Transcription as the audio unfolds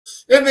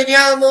E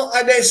veniamo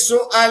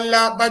adesso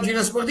alla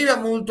pagina sportiva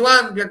molto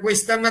ampia.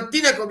 Questa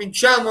mattina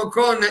cominciamo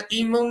con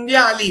i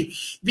mondiali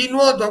di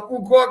nuoto a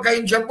Fukuoka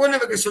in Giappone,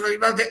 perché sono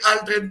arrivate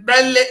altre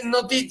belle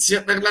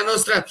notizie per la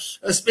nostra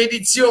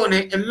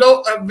spedizione.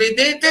 Lo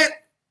vedete?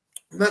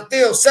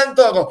 Matteo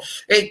Santoro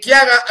e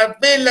Chiara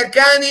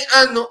Pellacani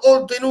hanno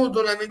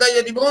ottenuto la medaglia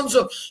di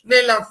bronzo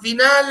nella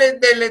finale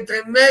delle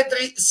 3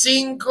 metri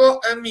sinco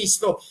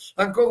misto.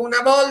 Ancora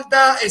una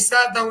volta è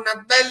stata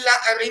una bella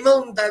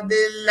rimonta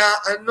del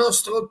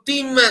nostro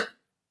team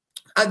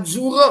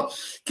azzurro,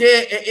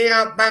 che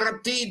era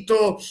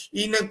partito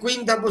in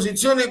quinta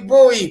posizione,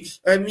 poi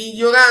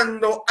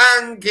migliorando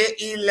anche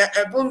il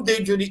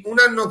punteggio di un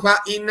anno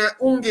fa in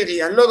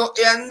Ungheria. Loro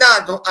è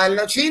andato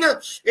alla Cina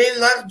e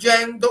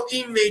l'argento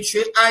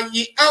invece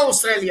agli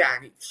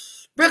australiani.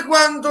 Per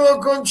quanto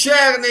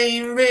concerne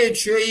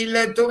invece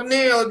il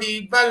torneo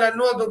di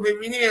pallanuoto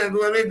femminile,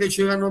 naturalmente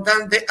c'erano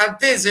tante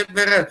attese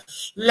per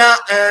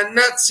la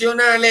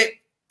nazionale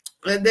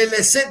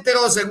delle Sette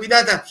Rose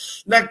guidata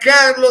da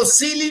Carlo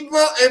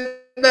Silvo.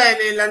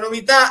 Ebbene, la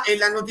novità e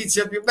la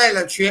notizia più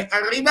bella ci è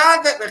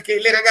arrivata, perché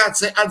le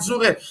ragazze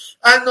azzurre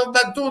hanno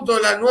battuto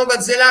la Nuova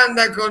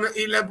Zelanda con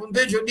il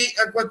punteggio di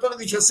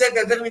 14-7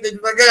 a termine di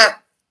una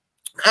gara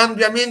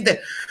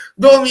ampiamente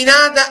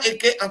dominata, e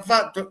che ha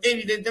fatto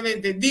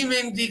evidentemente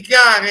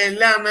dimenticare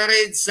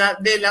l'amarezza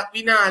della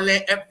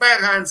finale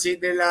anzi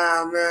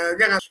della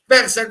gara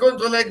persa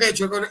contro la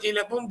Grecia con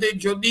il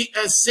punteggio di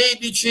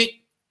 16-12.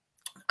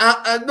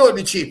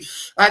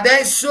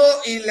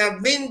 Adesso il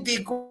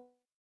 24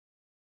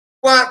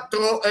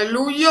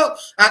 luglio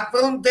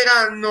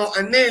affronteranno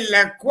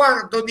nel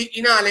quarto di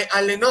finale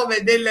alle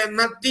 9 del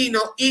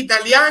mattino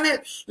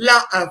italiane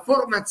la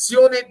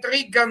formazione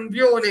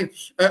tricampione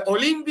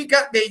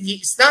olimpica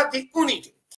degli Stati Uniti.